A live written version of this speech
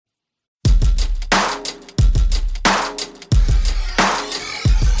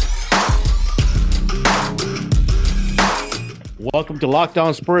Welcome to Locked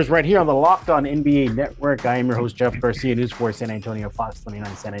On Spurs right here on the Locked On NBA Network. I am your host, Jeff Garcia, News for San Antonio, Fox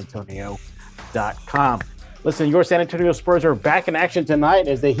 29 San Antonio.com. Listen, your San Antonio Spurs are back in action tonight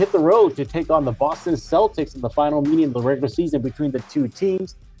as they hit the road to take on the Boston Celtics in the final meeting of the regular season between the two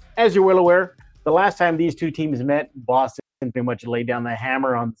teams. As you're well aware, the last time these two teams met, Boston pretty much laid down the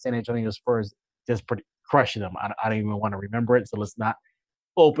hammer on the San Antonio Spurs, just crushing them. I don't even want to remember it, so let's not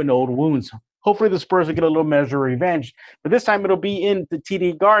open old wounds. Hopefully the Spurs will get a little measure of revenge, but this time it'll be in the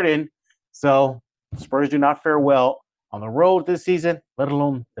TD Garden. So Spurs do not fare well on the road this season, let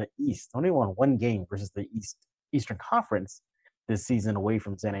alone the East. Only won one game versus the Eastern Conference this season away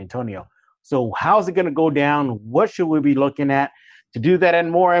from San Antonio. So how's it going to go down? What should we be looking at? To do that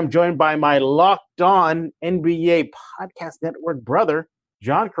and more, I'm joined by my Locked On NBA Podcast Network brother,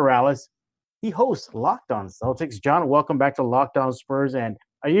 John Corrales. He hosts Locked On Celtics. John, welcome back to Locked On Spurs. And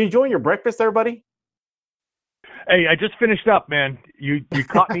are you enjoying your breakfast there, buddy? Hey, I just finished up, man. You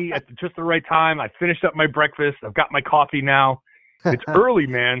caught me at just the right time. I finished up my breakfast. I've got my coffee now. It's early,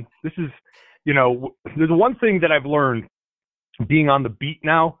 man. This is, there's one thing that I've learned being on the beat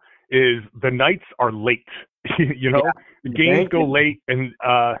now is the nights are late. The games go late. And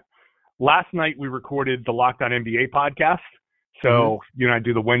last night we recorded the Locked On NBA podcast. So, I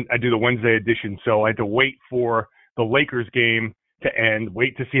do the Wednesday edition. So I had to wait for the Lakers game to end,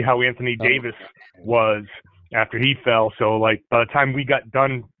 wait to see how Anthony Davis was after he fell. So like by the time we got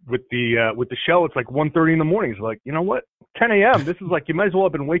done with the show, it's like 1:30 in the morning. It's like, you know what? 10 a.m. This is like, you might as well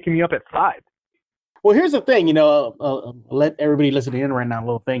have been waking me up at 5. Well, here's the thing, let everybody listening in right now, a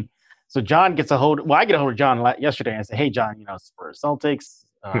little thing. So John gets I get a hold of John yesterday and I say, hey, John, Spurs Celtics,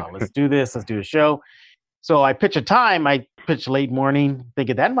 let's do this. Let's do a show. So I pitch a time. I pitch late morning,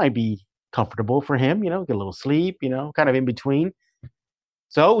 thinking that might be comfortable for him, get a little sleep, kind of in between.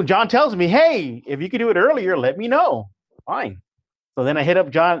 So John tells me, hey, if you could do it earlier, let me know. Fine. So then I hit up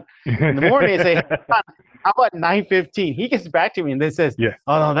John in the morning and say, hey, John, how about 9:15? He gets back to me and then says,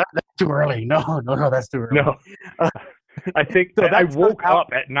 oh, no, that's too early. No, that's too early. No. I think so I woke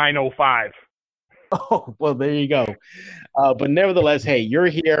up at 9:05. Oh, well, there you go. But nevertheless, hey, you're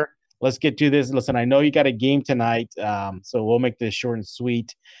here. Let's get to this. Listen, I know you got a game tonight, so we'll make this short and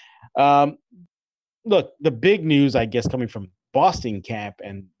sweet. Look, the big news, I guess, coming from Boston camp,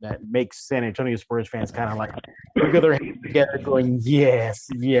 and that makes San Antonio Spurs fans kind of like look at their hands together going, yes,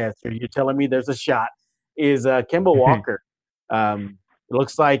 you're telling me there's a shot, is Kemba Walker. It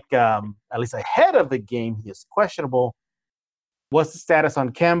looks like, at least ahead of the game, he is questionable. What's the status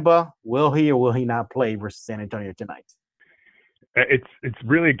on Kemba? Will he or will he not play versus San Antonio tonight? It's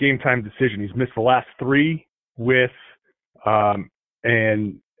really a game time decision. He's missed the last 3 with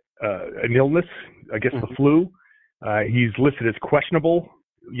an illness, I guess the flu. He's listed as questionable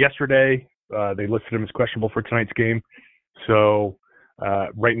yesterday. They listed him as questionable for tonight's game. So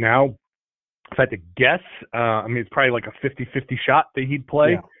right now, if I had to guess, it's probably like a 50-50 shot that he'd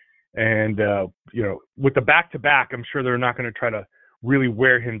play. Yeah. And, with the back-to-back, I'm sure they're not going to try to really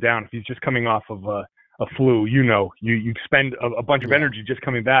wear him down. If he's just coming off of a flu, you spend a bunch of energy just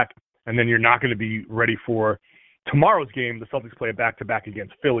coming back, and then you're not going to be ready for tomorrow's game. The Celtics play a back-to-back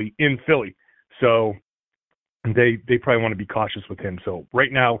against Philly in Philly. So they probably want to be cautious with him. So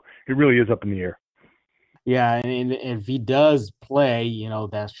right now, it really is up in the air. Yeah, and if he does play,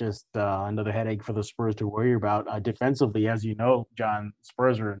 that's just another headache for the Spurs to worry about. Defensively, as you know, John,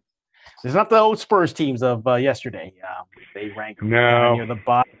 it's not the old Spurs teams of yesterday. They rank near the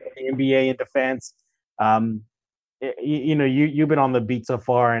bottom of the NBA in defense. You've been on the beat so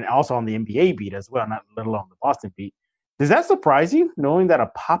far, and also on the NBA beat as well, not let alone the Boston beat. Does that surprise you, knowing that a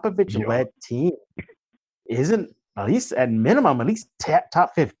Popovich-led team isn't at least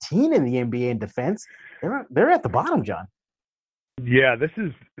top 15 in the NBA in defense? They're at the bottom, John. Yeah, this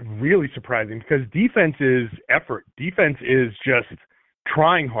is really surprising because defense is effort. Defense is just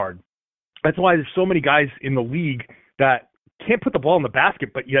trying hard. That's why there's so many guys in the league that can't put the ball in the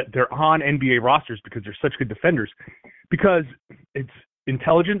basket, but yet they're on NBA rosters because they're such good defenders. Because it's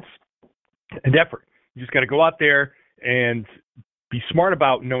intelligence and effort. You just got to go out there and be smart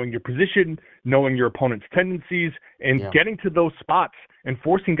about knowing your position, knowing your opponent's tendencies, and getting to those spots and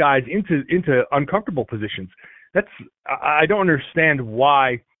forcing guys into uncomfortable positions. I don't understand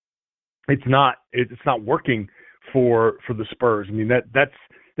why it's not working for the Spurs. I mean,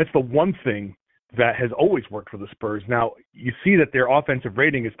 that's the one thing that has always worked for the Spurs. Now, you see that their offensive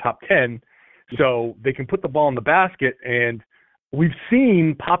rating is top 10, so they can put the ball in the basket, and we've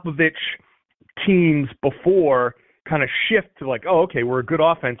seen Popovich teams before kind of shift to like, oh, okay, we're a good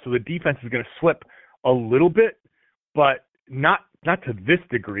offense, so the defense is going to slip a little bit, but not to this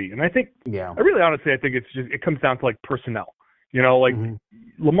degree. And I think, I really honestly, I think it comes down to like personnel. Like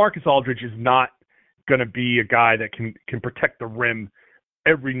Mm-hmm. LaMarcus Aldridge is not going to be a guy that can protect the rim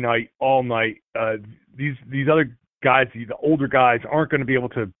every night, all night. These other guys, the older guys, aren't going to be able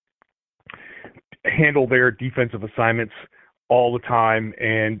to handle their defensive assignments all the time.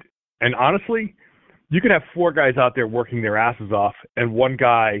 And honestly, you can have 4 guys out there working their asses off and one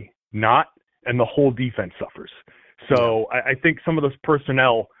guy not, and the whole defense suffers. So I think some of those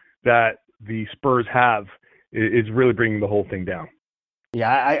personnel that the Spurs have is really bringing the whole thing down.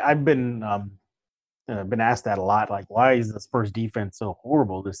 Yeah, I've been asked that a lot. Like, why is the Spurs defense so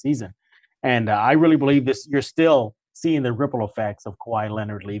horrible this season? And I really believe this. You're still seeing the ripple effects of Kawhi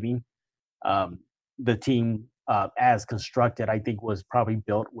Leonard leaving. The team, as constructed, I think was probably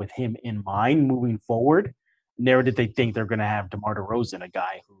built with him in mind moving forward. Never did they think they're going to have DeMar DeRozan, a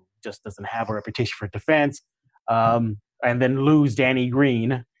guy who just doesn't have a reputation for defense, and then lose Danny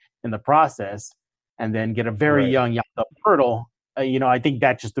Green in the process, and then get a very young Jakob Poeltl. I think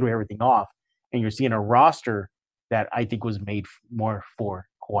that just threw everything off. And you're seeing a roster that I think was made more for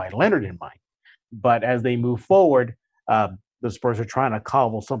Kawhi Leonard in mind. But as they move forward, the Spurs are trying to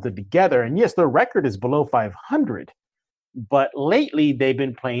cobble something together. And yes, their record is below 500, but lately they've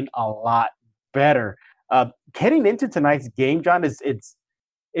been playing a lot better. Heading into tonight's game, John,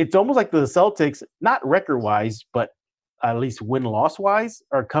 it's almost like the Celtics, not record-wise, but at least win-loss wise,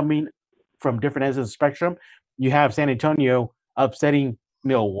 are coming from different ends of the spectrum. You have San Antonio upsetting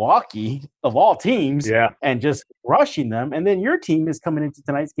Milwaukee of all teams, and just rushing them, and then your team is coming into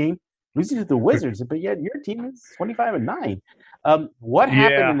tonight's game losing to the Wizards, but yet your team is 25-9. What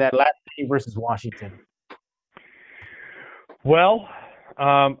happened in that last game versus Washington? Well,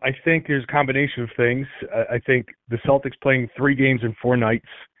 I think there's a combination of things. I think the Celtics playing 3 games in 4 nights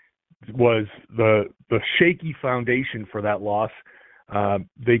was the shaky foundation for that loss.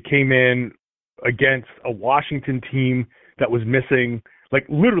 They came in against a Washington team that was missing like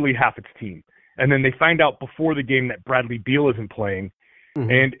literally half its team. And then they find out before the game that Bradley Beal isn't playing.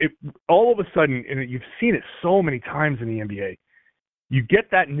 Mm-hmm. And it all of a sudden, and you've seen it so many times in the NBA, you get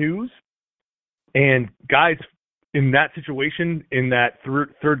that news, and guys in that situation, in that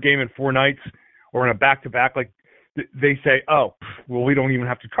third game in 4 nights, or in a back-to-back, like they say, oh, well, we don't even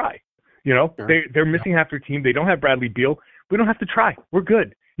have to try. Sure. They're missing half their team. They don't have Bradley Beal. We don't have to try. We're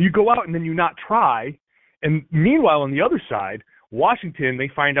good. You go out and then you not try. And meanwhile, on the other side, Washington, they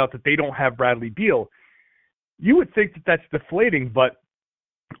find out that they don't have Bradley Beal. You would think that that's deflating, but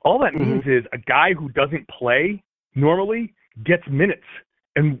all that means is a guy who doesn't play normally gets minutes.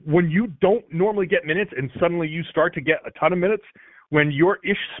 And when you don't normally get minutes and suddenly you start to get a ton of minutes, when you're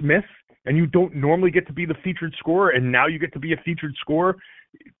Ish Smith and you don't normally get to be the featured scorer and now you get to be a featured scorer,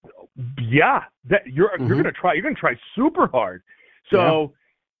 you're going to try. You're going to try super hard. So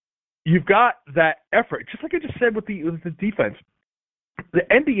you've got that effort. Just like I just said with the defense. The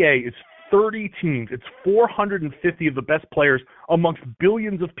NBA is 30 teams. It's 450 of the best players amongst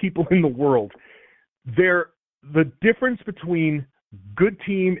billions of people in the world. The difference between good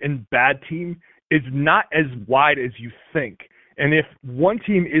team and bad team is not as wide as you think. And if one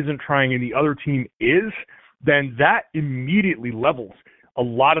team isn't trying and the other team is, then that immediately levels a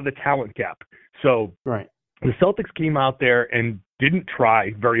lot of the talent gap. So the Celtics came out there and didn't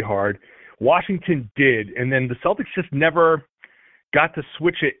try very hard. Washington did. And then the Celtics just never got to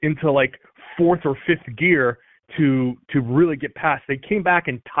switch it into like 4th or 5th gear to really get past. They came back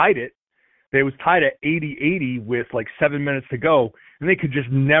and tied it. They was tied at 80-80 with like 7 minutes to go, and they could just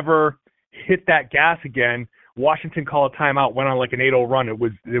never hit that gas again. Washington called a timeout, went on like an 8-0 run. It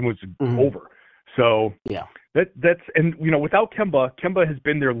was over. So that's and without Kemba has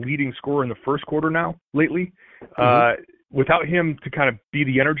been their leading scorer in the first quarter now lately. Without him to kind of be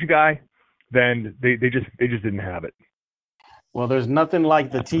the energy guy, then they just didn't have it. Well, there's nothing like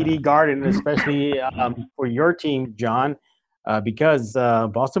the TD Garden, especially for your team, John, because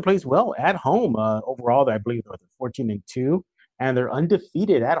Boston plays well at home. Overall, I believe they're 14-2, and they're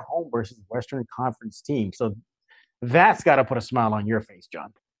undefeated at home versus Western Conference team. So that's got to put a smile on your face,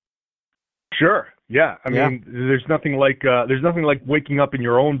 John. Sure. Yeah. I mean, there's nothing like waking up in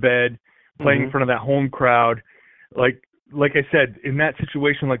your own bed, playing in front of that home crowd. Like I said, in that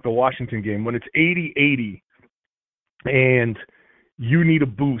situation, like the Washington game, when it's 80-80. And you need a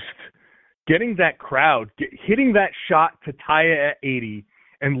boost. Getting that crowd, hitting that shot to tie it at 80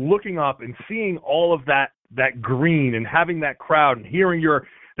 and looking up and seeing all of that green and having that crowd and hearing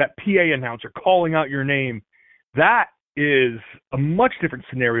that PA announcer calling out your name, that is a much different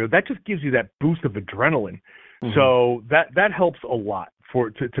scenario. That just gives you that boost of adrenaline. So that helps a lot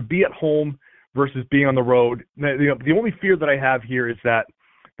to be at home versus being on the road. The only fear that I have here is that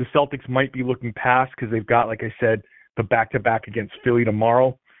the Celtics might be looking past because they've got, like I said, the back-to-back against Philly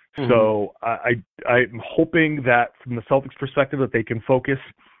tomorrow. Mm-hmm. So I'm hoping that from the Celtics' perspective that they can focus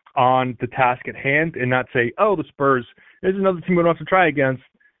on the task at hand and not say, oh, the Spurs, there's another team we don't have to try against.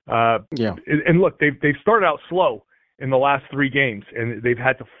 And look, they've started out slow in the last 3 games, and they've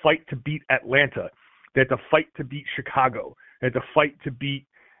had to fight to beat Atlanta. They had to fight to beat Chicago. They had to fight to beat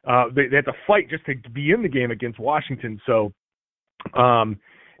they had to fight just to be in the game against Washington. So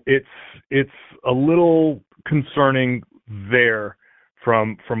it's a little concerning there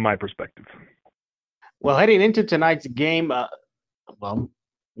from my perspective. Well, heading into tonight's game, well,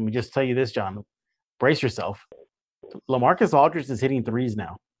 let me just tell you this, John. Brace yourself. LaMarcus Aldridge is hitting threes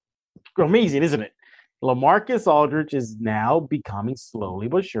now. Amazing, isn't it? LaMarcus Aldridge is now becoming slowly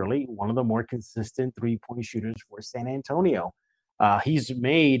but surely one of the more consistent three-point shooters for San Antonio. He's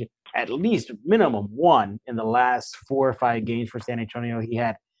made at least minimum one in the last 4 or 5 games for San Antonio. He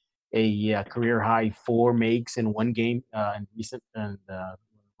had a career-high 4 makes in one game in one of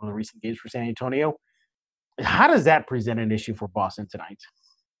the recent games for San Antonio. How does that present an issue for Boston tonight?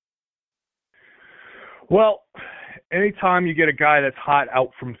 Well, anytime you get a guy that's hot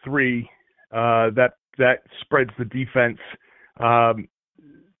out from 3, that spreads the defense. The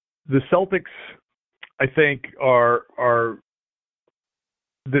Celtics, I think,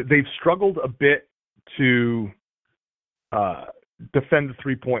 they've struggled a bit to defend the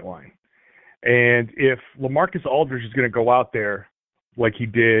 3-point line. And if LaMarcus Aldridge is going to go out there like he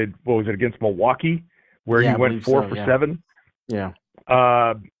did, what was it, against Milwaukee, where he went 4 for 7? Yeah.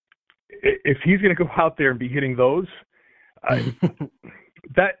 If he's going to go out there and be hitting those,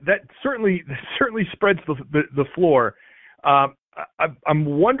 that certainly spreads the floor. I'm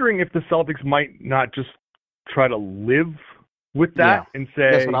wondering if the Celtics might not just try to live with that and say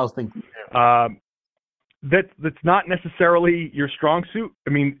that's what I was thinking. That's not necessarily your strong suit.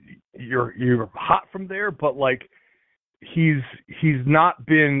 I mean, you're hot from there, but like he's not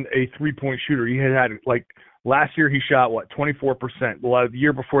been a 3-point shooter. He had like last year he shot 24%. The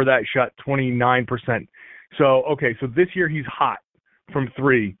year before that he shot 29%. So this year he's hot from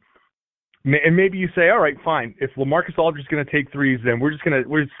 3. And maybe you say, all right, fine. If LaMarcus Aldridge is going to take threes, then we're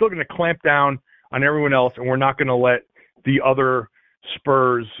still going to clamp down on everyone else, and we're not going to let the other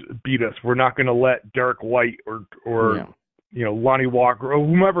Spurs beat us. We're not going to let Derek White or Lonnie Walker or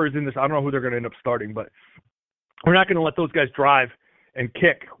whomever is in this. I don't know who they're going to end up starting, but we're not going to let those guys drive and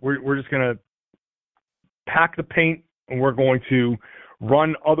kick. We're just going to pack the paint, and we're going to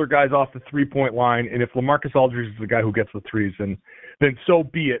run other guys off the 3-point line. And if LaMarcus Aldridge is the guy who gets the threes, then so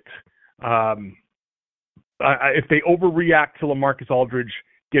be it. If they overreact to LaMarcus Aldridge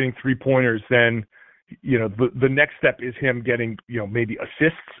getting 3-pointers, then the next step is him getting maybe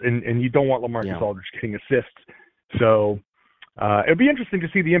assists, and you don't want LaMarcus Aldridge getting assists. So it'll be interesting to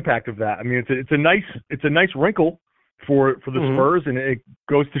see the impact of that. I mean, it's a nice wrinkle for the Spurs, and it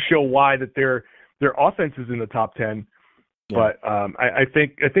goes to show why that their offense is in the top 10. Yeah. But I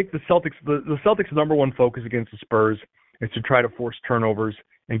think the Celtics' number one focus against the Spurs is to try to force turnovers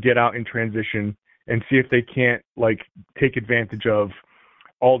and get out in transition and see if they can't take advantage of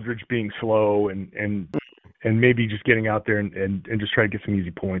Aldridge being slow and maybe just getting out there and just try to get some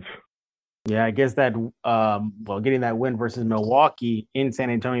easy points. Yeah, I guess that getting that win versus Milwaukee in San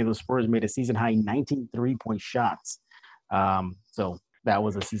Antonio, the Spurs made a season high 19 3-point shots. So that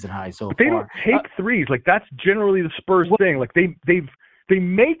was a season high. So but they don't take threes. That's generally the Spurs thing. They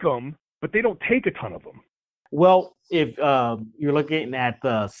make them, but they don't take a ton of them. Well, if you're looking at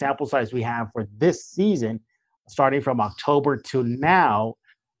the sample size we have for this season, starting from October to now,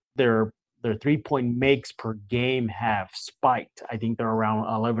 their 3-point makes per game have spiked. I think they're around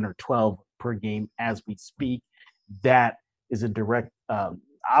 11 or 12 per game as we speak. That is a direct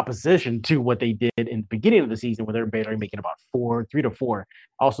opposition to what they did in the beginning of the season, where they're barely making about 3 to 4.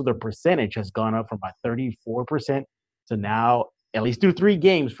 Also, their percentage has gone up from about 34% to now, at least through 3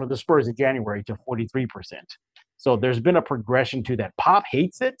 games for the Spurs in January, to 43%. So there's been a progression to that. Pop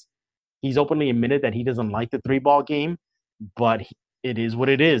hates it. He's openly admitted that he doesn't like the 3-ball game, but it is what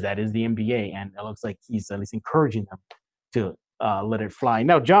it is. That is the NBA, and it looks like he's at least encouraging them to let it fly.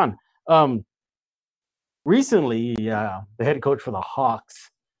 Now, John, recently the head coach for the Hawks,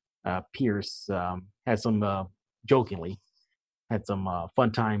 Pierce, had some jokingly had some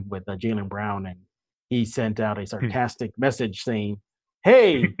fun time with Jaylen Brown, and he sent out a sarcastic message saying,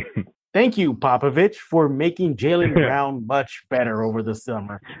 "Hey, thank you, Popovich, for making Jaylen Brown much better over the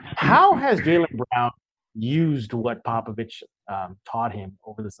summer." How has Jaylen Brown used what Popovich taught him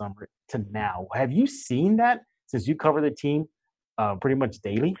over the summer to now? Have you seen that since you cover the team pretty much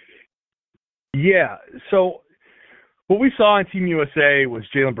daily? Yeah. So what we saw in Team USA was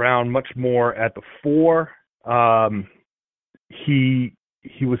Jaylen Brown much more at the 4 He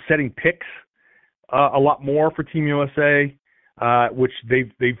was setting picks a lot more for Team USA, which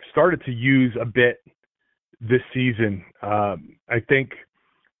they've started to use a bit this season. I think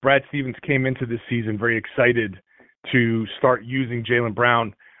Brad Stevens came into this season very excited to start using Jaylen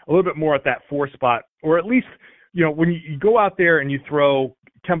Brown a little bit more at that 4 spot, or at least, when you go out there and you throw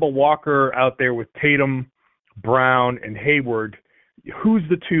Kemba Walker out there with Tatum, Brown, and Hayward, who's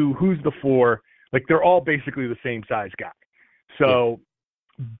the 2, who's the 4? Like, they're all basically the same size guy. So,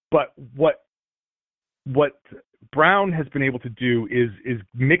 but what Brown has been able to do is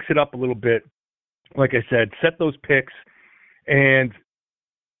mix it up a little bit. Like I said, set those picks, and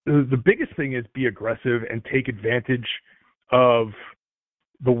the biggest thing is be aggressive and take advantage of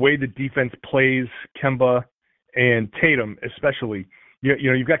the way the defense plays Kemba and Tatum, especially.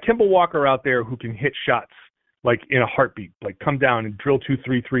 You've got Kemba Walker out there who can hit shots like in a heartbeat, like come down and drill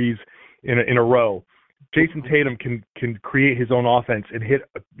 2-3 threes in a row. Jason Tatum can create his own offense and hit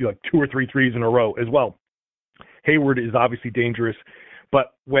like 2 or 3 threes in a row as well. Hayward is obviously dangerous,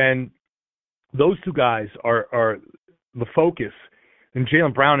 but when those 2 guys are the focus, and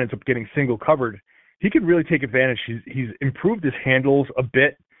Jaylen Brown ends up getting single covered, he could really take advantage. He's improved his handles a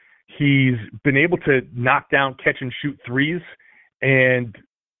bit. He's been able to knock down, catch and shoot threes, and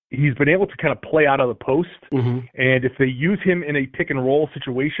he's been able to kind of play out of the post. Mm-hmm. And if they use him in a pick and roll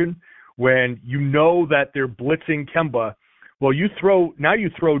situation when you know that they're blitzing Kemba, well, you throw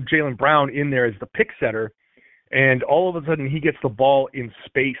Jaylen Brown in there as the pick setter, and all of a sudden he gets the ball in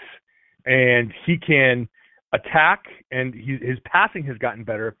space and he can attack, and his passing has gotten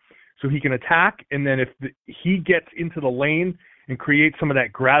better, so he can attack, and then if he gets into the lane and creates some of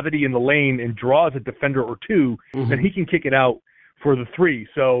that gravity in the lane and draws a defender or 2, then he can kick it out for the 3.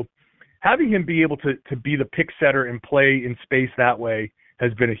 So having him be able to be the pick setter and play in space that way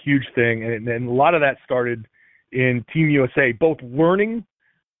has been a huge thing, and a lot of that started in Team USA, both learning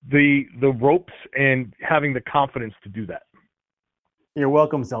the ropes and having the confidence to do that. You're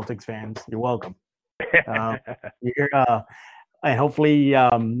welcome, Celtics fans. You're welcome. And hopefully,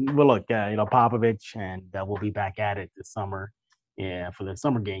 we'll look, Popovich, and we'll be back at it this summer, for the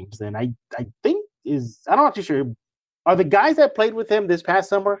summer games. And I think I'm not too sure. Are the guys that played with him this past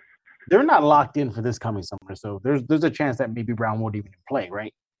summer? They're not locked in for this coming summer, so there's a chance that maybe Brown won't even play,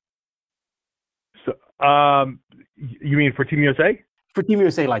 right? So, you mean for Team USA? For Team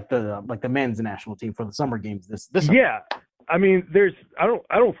USA, like the men's national team for the summer games this summer. Yeah. I mean, I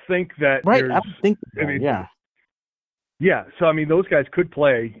don't think that. Right. I don't think. Yeah. So I mean, those guys could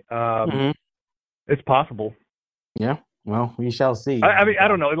play. It's possible. Yeah. Well, we shall see. I mean, I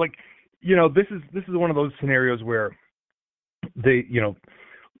don't know. Like, this is one of those scenarios where the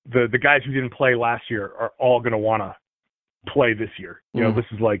guys who didn't play last year are all going to want to play this year. This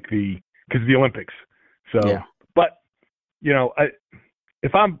is like because of the Olympics. So, but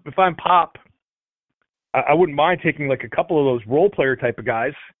if I'm Pop, I wouldn't mind taking like a couple of those role player type of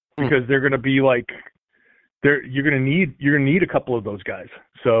guys, because they're going to be like, you're going to need a couple of those guys.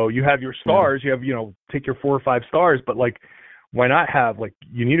 So you have your stars, you have, take your 4 or 5 stars, but like, why not have, like,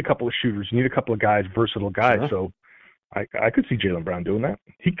 you need a couple of shooters, you need a couple of guys, versatile guys. Sure. So I could see Jaylen Brown doing that.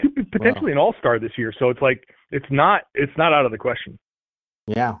 He could be potentially an all-star this year. So it's like, it's not out of the question.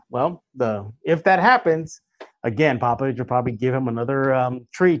 Yeah. Well, if that happens, again, Popovich will probably give him another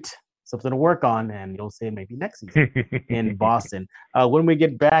treat, something to work on, and you'll see it maybe next season in Boston. When we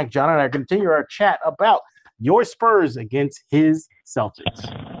get back, John and I continue our chat about your Spurs against his Celtics.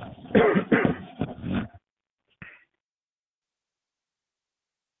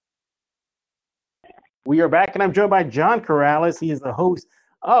 We are back, and I'm joined by John Corrales. He is the host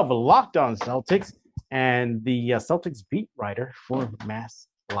of Locked On Celtics and the Celtics beat writer for Mass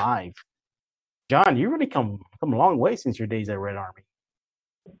Live. John, you really come a long way since your days at Red Army.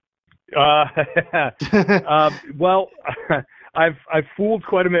 Well, I've fooled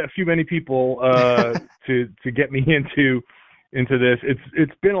quite a few many people to get me into this.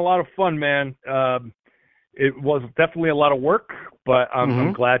 It's been a lot of fun, man. It was definitely a lot of work, but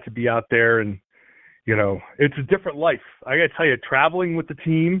I'm glad to be out there, and it's a different life. I got to tell you, traveling with the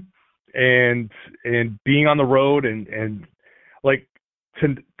team and being on the road and like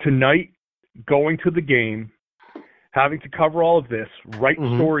tonight, going to the game, having to cover all of this, write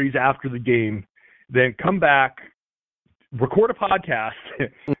stories after the game, then come back, record a podcast,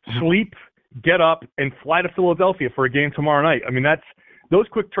 sleep, get up, and fly to Philadelphia for a game tomorrow night. I mean, those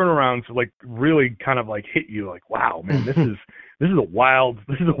quick turnarounds like really kind of like hit you like, wow, man, this is a wild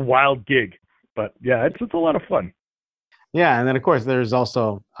gig. But yeah, it's a lot of fun. Yeah, and then of course there's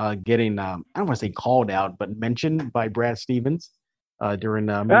also getting I don't want to say called out, but mentioned by Brad Stevens during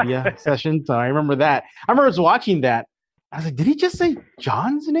media sessions. So I remember that. I remember I was watching that. I was like, did he just say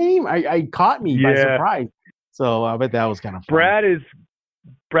John's name? I caught me by surprise. So I bet that was kind of fun.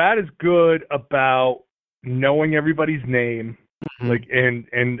 Brad is good about knowing everybody's name, like and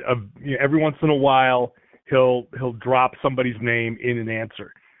every once in a while he'll drop somebody's name in an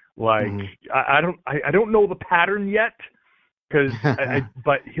answer. Like I don't know the pattern yet,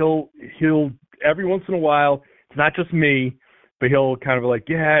 but he'll every once in a while. It's not just me, but he'll kind of like,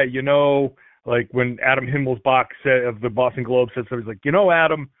 yeah, like when Adam Himmelsbach said of the Boston Globe said something, he's like,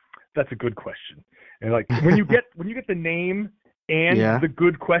 Adam, that's a good question. And like when you get the name and the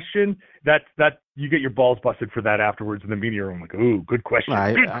good question, that you get your balls busted for that afterwards in the media room. Like, ooh, good question,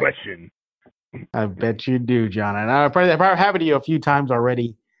 question. I bet you do, John. And I've probably happened to you a few times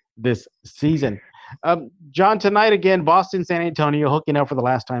already this season. John, tonight again, Boston, San Antonio hooking up for the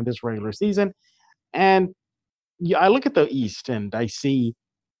last time this regular season. And I look at the East and I see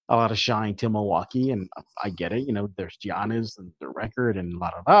a lot of shine to Milwaukee, and I get it. There's Giannis and the record and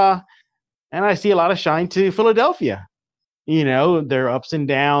la-da-da. And I see a lot of shine to Philadelphia. Their ups and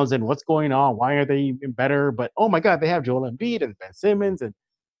downs and what's going on. Why are they better? But, oh, my God, they have Joel Embiid and Ben Simmons. And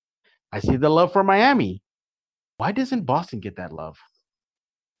I see the love for Miami. Why doesn't Boston get that love?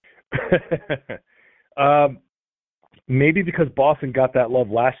 Maybe because Boston got that love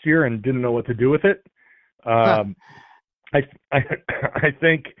last year and didn't know what to do with it. I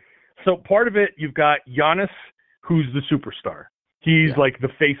think so. Part of it, you've got Giannis, who's the superstar. He's like the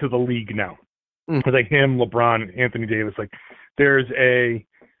face of the league now. Like him, LeBron, Anthony Davis. Like there's he's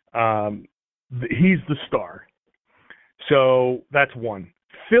the star. So that's one.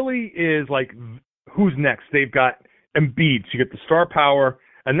 Philly is like, who's next? They've got Embiid. So you get the star power,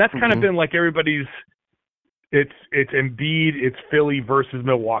 and that's kind of been like everybody's. It's Embiid, it's Philly versus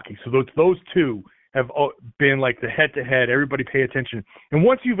Milwaukee. So those two have been like the head-to-head. Everybody pay attention. And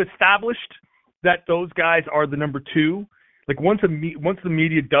once you've established that those guys are the number two, like once the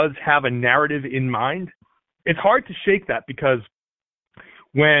media does have a narrative in mind, it's hard to shake that, because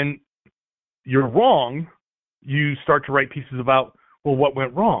when you're wrong, you start to write pieces about, well, what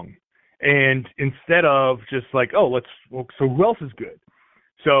went wrong? And instead of just like, so who else is good?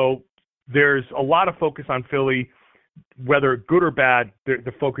 So there's a lot of focus on Philly, whether good or bad,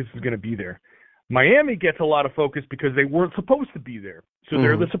 the focus is going to be there. Miami gets a lot of focus because they weren't supposed to be there. So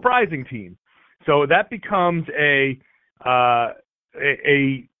they're the surprising team. So that becomes a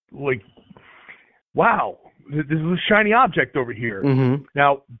like, wow, this is a shiny object over here.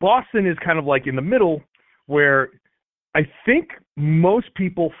 Now, Boston is kind of like in the middle, where I think most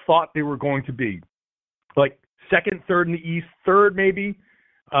people thought they were going to be like second, third in the East, third maybe.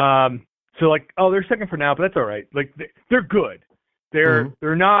 So like, they're second for now, but that's all right. Like they're good. They're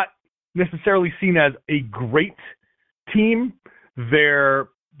not necessarily seen as a great team. They're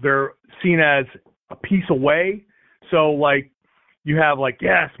seen as a piece away. So like you have like,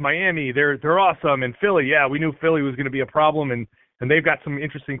 yes, Miami, they're awesome, and Philly, yeah, we knew Philly was going to be a problem, and they've got some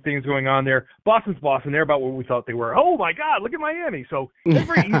interesting things going on there. Boston's Boston. They're about what we thought they were. Oh my God, look at Miami. So it's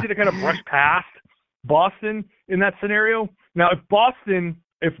very easy to kind of brush past Boston in that scenario. Now, if Boston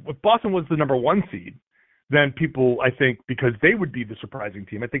was the number one seed, then people, I think, because they would be the surprising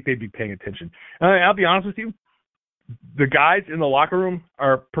team, I think they'd be paying attention. And I'll be honest with you, the guys in the locker room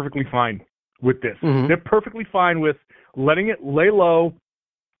are perfectly fine with this. They're perfectly fine with letting it lay low.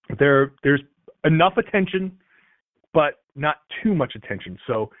 There's enough attention, but not too much attention.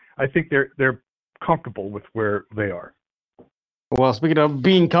 So I think they're comfortable with where they are. Well, speaking of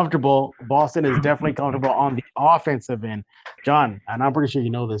being comfortable, Boston is definitely comfortable on the offensive end. John, and I'm pretty sure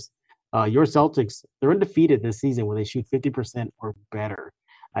you know this, your Celtics, they're undefeated this season when they shoot 50% or better.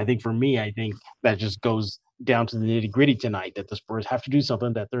 I think that just goes down to the nitty-gritty tonight, that the Spurs have to do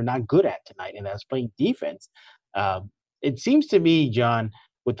something that they're not good at tonight, and that's playing defense. It seems to me, John,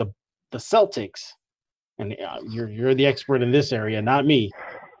 with the Celtics, and you're the expert in this area, not me,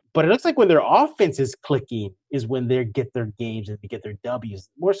 but it looks like when their offense is clicking is when they get their games and they get their W's,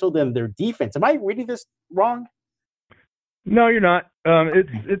 more so than their defense. Am I reading this wrong? No, you're not.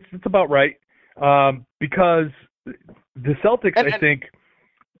 It's about right, because the Celtics, I think.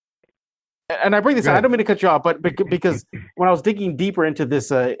 And I bring this. I don't mean to cut you off, but because when I was digging deeper into this,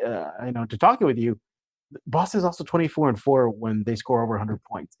 to talking with you, Boston is also 24-4 when they score over 100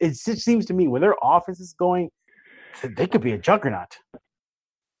 points. It just seems to me when their offense is going, they could be a juggernaut.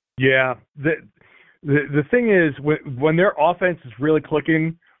 Yeah, the thing is, when their offense is really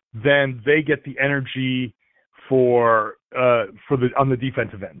clicking, then they get the energy on the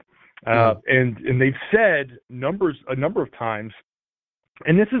defensive end, and they've said a number of times,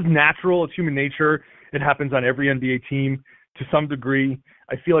 and this is natural. It's human nature. It happens on every NBA team to some degree.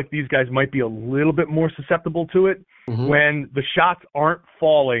 I feel like these guys might be a little bit more susceptible to it. Mm-hmm. When the shots aren't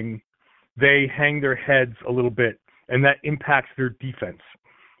falling, they hang their heads a little bit, and that impacts their defense.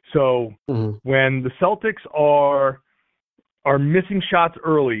 So when the Celtics are missing shots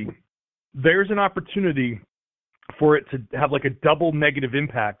early, there's an opportunity for it to have like a double negative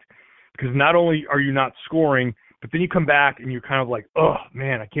impact, because not only are you not scoring, but then you come back and you're kind of like, oh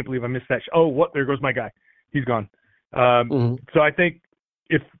man, I can't believe I missed that. Oh, what? There goes my guy. He's gone. So I think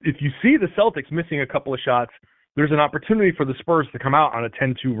if you see the Celtics missing a couple of shots, there's an opportunity for the Spurs to come out on a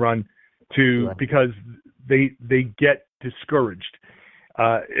 10-2 run because they get discouraged.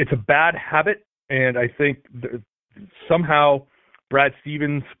 It's a bad habit, and I think somehow Brad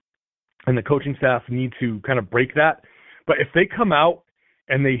Stevens and the coaching staff need to kind of break that. But if they come out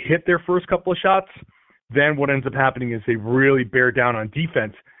and they hit their first couple of shots, then what ends up happening is they really bear down on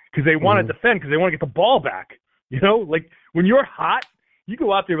defense, because they want to defend, because they want to get the ball back. You know, like when you're hot, you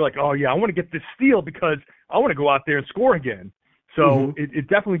go out there like, oh yeah, I want to get this steal because I want to go out there and score again. So it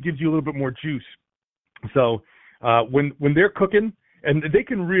definitely gives you a little bit more juice. So when they're cooking, and they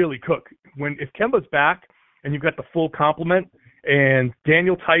can really cook, if Kemba's back and you've got the full complement, and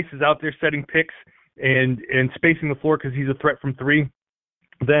Daniel Tice is out there setting picks and spacing the floor because he's a threat from three,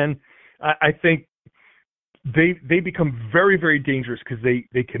 then I think they become very, very dangerous, because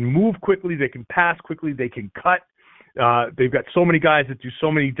they can move quickly, they can pass quickly, they can cut. They've got so many guys that do so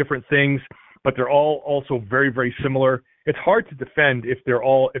many different things, but they're all also very, very similar. It's hard to defend if they're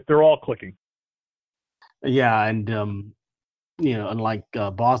all clicking. Yeah, and unlike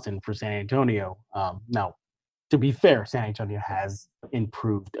Boston for San Antonio, now to be fair, San Antonio has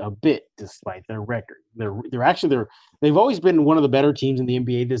improved a bit despite their record. They've always been one of the better teams in the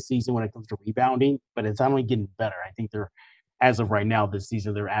NBA this season when it comes to rebounding, but it's only getting better. I think as of right now this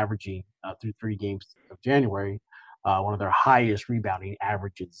season, they're averaging through 3 games of January one of their highest rebounding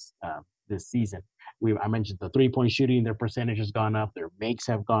averages this season. I mentioned the 3-point shooting; their percentage has gone up. Their makes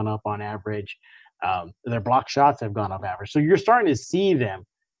have gone up on average. Their block shots have gone up average. So you're starting to see them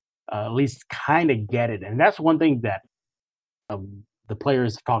at least kind of get it. And that's one thing that the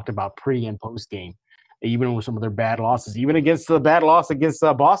players talked about pre and post game, even with some of their bad losses, even against the bad loss against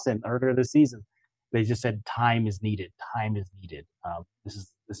Boston earlier this season. They just said time is needed. Time is needed. This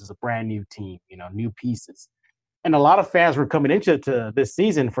is a brand new team, new pieces. And a lot of fans were coming into this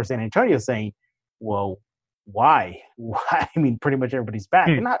season for San Antonio saying, well, why? Why? I mean, pretty much everybody's back.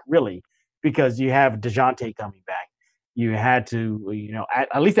 And not really, because you have DeJounte coming back. You had to,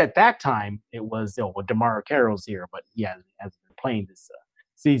 at least at that time, it was, DeMar Carroll's here, but he hasn't been playing this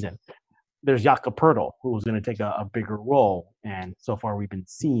season. There's Jakob Poeltl, who's going to take a bigger role, and so far we've been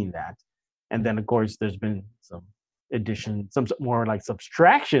seeing that. And then, of course, there's been some additions, some more like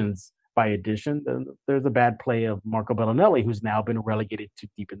subtractions by addition. There's a bad play of Marco Bellinelli, who's now been relegated to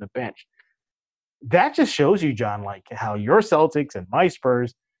deep in the bench. That just shows you, John, like how your Celtics and my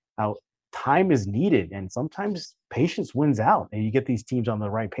Spurs, how time is needed, and sometimes patience wins out, and you get these teams on the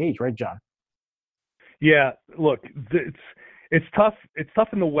right page, right, John? Yeah, look, it's tough. It's tough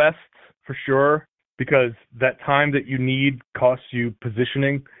in the West for sure, because that time that you need costs you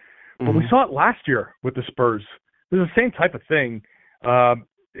positioning. But we saw it last year with the Spurs. It was the same type of thing,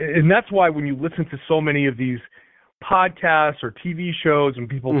 and that's why when you listen to so many of these podcasts or TV shows and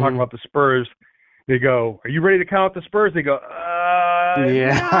people talk about the Spurs, they go, "Are you ready to count out the Spurs?" They go,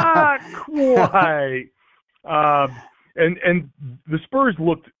 not quite. And the Spurs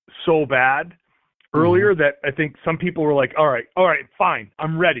looked so bad earlier that I think some people were like, all right, fine,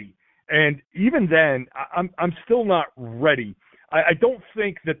 I'm ready. And even then, I'm still not ready. I don't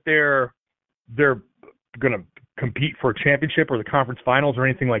think that they're going to compete for a championship or the conference finals or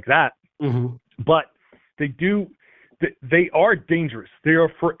anything like that. But they are dangerous. They are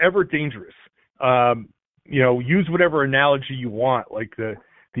forever dangerous. Use whatever analogy you want, like the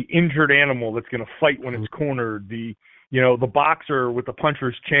injured animal that's going to fight when it's cornered, the boxer with the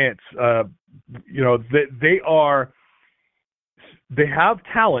puncher's chance. They have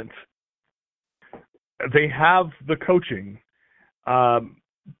talent. They have the coaching.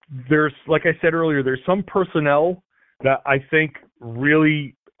 There's, like I said earlier, there's some personnel that I think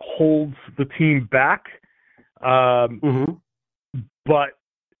really holds the team back. But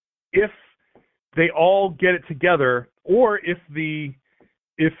if they all get it together, or if the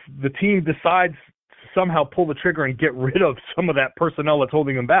team decides to somehow pull the trigger and get rid of some of that personnel that's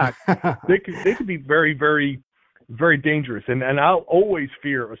holding them back, they could be very, very, very dangerous. And I'll always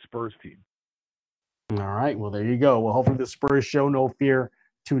fear a Spurs team. All right. Well, there you go. Well, hopefully the Spurs show no fear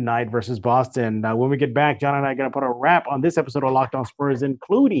tonight versus Boston. When we get back, John and I are going to put a wrap on this episode of Locked On Spurs,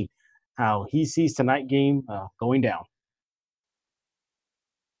 including how he sees tonight's game going down.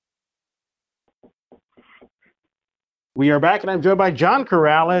 We are back, and I'm joined by John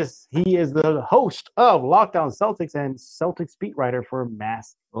Corrales. He is the host of Lockdown Celtics and Celtics beat writer for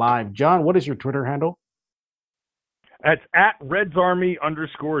Mass Live. John, what is your Twitter handle? That's at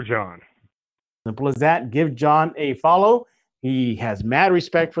RedsArmy_John. Simple as that. Give John a follow. He has mad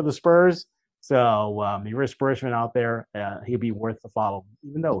respect for the Spurs. So if you're a Spurs fan out there, he'll be worth the follow,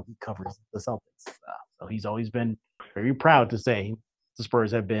 even though he covers the Celtics. So he's always been very proud to say the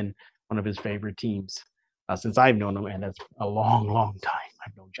Spurs have been one of his favorite teams since I've known him, and that's a long, long time.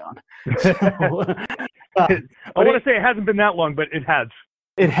 I've known John. I want to say it hasn't been that long, but it has.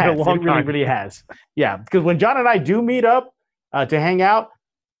 It has. It really, really has. Yeah, because when John and I do meet up to hang out,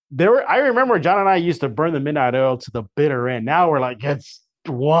 I remember John and I used to burn the midnight oil to the bitter end. Now we're like, it's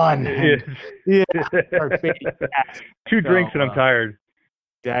one. Yeah. Two drinks and I'm tired.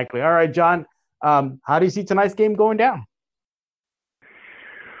 Exactly. All right, John. How do you see tonight's game going down?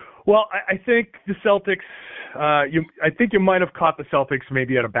 Well, I think the Celtics. I think you might have caught the Celtics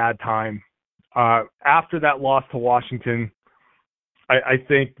maybe at a bad time. After that loss to Washington, I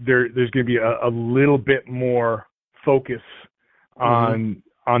think there's going to be a little bit more focus on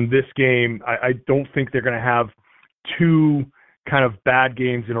this game. I don't think they're going to have two kind of bad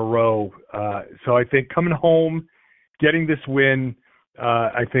games in a row. So I think coming home, getting this win,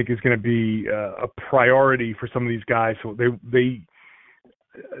 I think is going to be a priority for some of these guys. So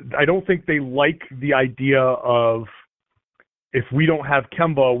I don't think they like the idea of if we don't have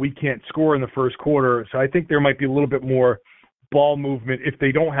Kemba, we can't score in the first quarter. So I think there might be a little bit more ball movement if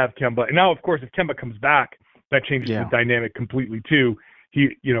they don't have Kemba. And now, of course, if Kemba comes back, that changes the dynamic completely too.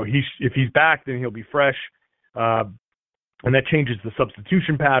 If he's back, then he'll be fresh, and that changes the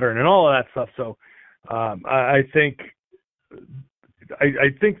substitution pattern and all of that stuff. So I think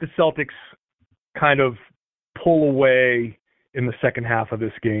the Celtics kind of pull away in the second half of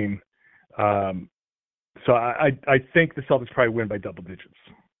this game. So I think the Celtics probably win by double digits.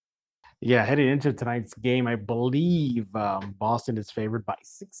 Yeah, heading into tonight's game, I believe Boston is favored by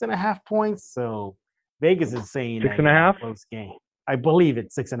 6.5 points. So Vegas is saying 6.5 close game. I believe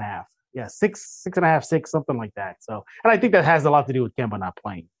it's 6.5. Yeah, 6.5, 6, something like that. So, and I think that has a lot to do with Kemba not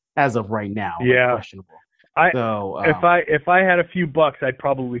playing as of right now. Yeah, questionable. If I had a few bucks, I'd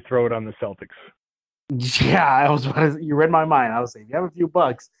probably throw it on the Celtics. Yeah, you read my mind. I was saying, if you have a few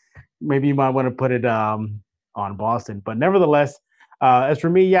bucks, maybe you might want to put it on Boston. But nevertheless, as for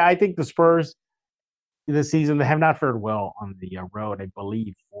me, I think the Spurs this season, they have not fared well on the road. I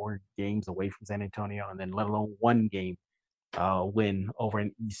believe 4 games away from San Antonio, and then let alone 1 game win over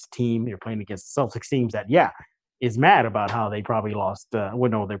an East team. You're playing against Celtics teams that, is mad about how they probably lost.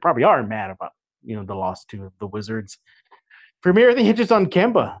 They probably are mad about the loss to the Wizards. For me, everything hinges on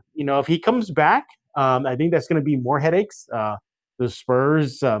Kemba. If he comes back, I think that's going to be more headaches. The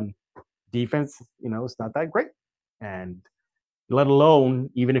Spurs defense, it's not that great, and let alone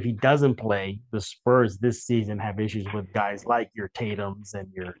even if he doesn't play, the Spurs this season have issues with guys like your Tatums and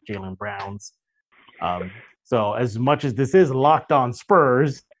your Jaylen Browns. So as much as this is locked on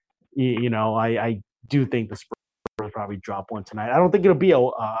Spurs, I do think the Spurs probably drop one tonight. I don't think it'll be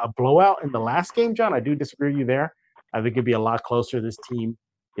a blowout in the last game, John. I do disagree with you there. I think it'll be a lot closer. This team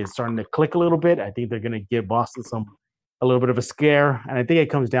is starting to click a little bit. I think they're going to give Boston a little bit of a scare, and I think it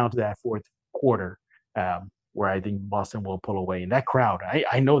comes down to that fourth quarter where I think Boston will pull away. And that crowd,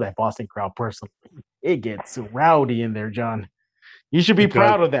 I know that Boston crowd personally, it gets rowdy in there, John. You should be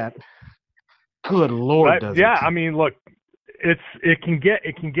proud of that. Good Lord, I mean, look, it can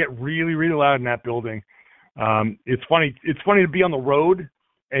get really, really loud in that building. It's funny to be on the road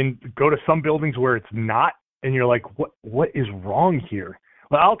and go to some buildings where it's not, and you're like, what is wrong here?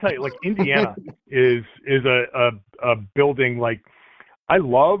 Well, I'll tell you, like Indiana is a building, like I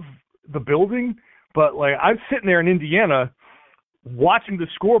love the building, but like I'm sitting there in Indiana watching the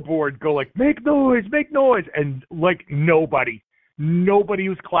scoreboard go like, make noise, and like nobody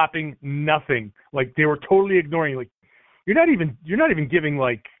was clapping, nothing. Like they were totally ignoring. Like you're not even giving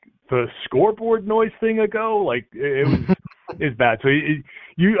like the scoreboard noise thing a go. Like it's bad. So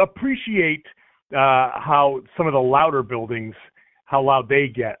you appreciate how some of the louder buildings, how loud they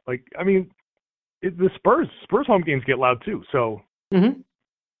get. Like I mean, the Spurs home games get loud too. So. Mm-hmm.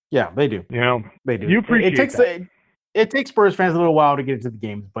 Yeah, they do. They do. You appreciate it takes Spurs fans a little while to get into the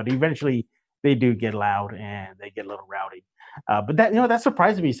games, but eventually they do get loud and they get a little rowdy. But that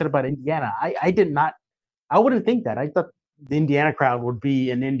surprised me. You said about Indiana. I wouldn't think that. I thought the Indiana crowd would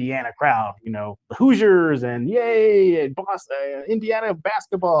be an Indiana crowd. The Hoosiers and yay, Boston, Indiana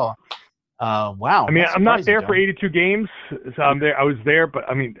basketball. Wow. I mean, I'm not there for 82 games. So I'm there. I was there, but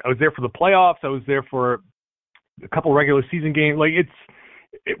I mean, I was there for the playoffs. I was there for a couple regular season games. Like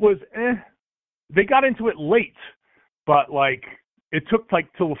it was. They got into it late. but like it took like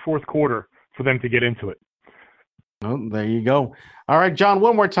till the fourth quarter for them to get into it. Oh, there you go. All right, John,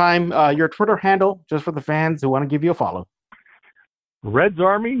 one more time, your Twitter handle, just for the fans who want to give you a follow. Reds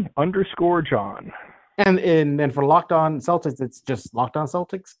Army _John. And for Locked On Celtics, it's just Locked On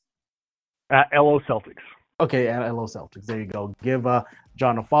Celtics? At LO Celtics. Okay, at LO Celtics. There you go. Give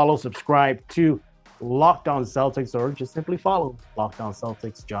John a follow. Subscribe to Locked On Celtics, or just simply follow Locked On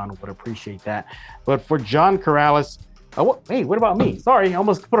Celtics. John would appreciate that. But for John Karalis, hey, what about me? Sorry, I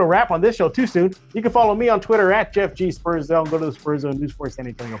almost put a wrap on this show too soon. You can follow me on Twitter at Jeff G. Spurzone. Go to the Spurs Zone News for San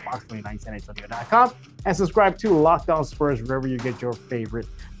Antonio, Fox29, SanAntonio.com, and subscribe to Locked On Spurs wherever you get your favorite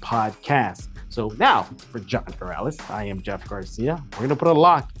podcasts. So now, for John Karalis, I am Jeff Garcia. We're going to put a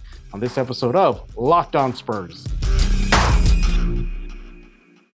lock on this episode of Locked On Spurs.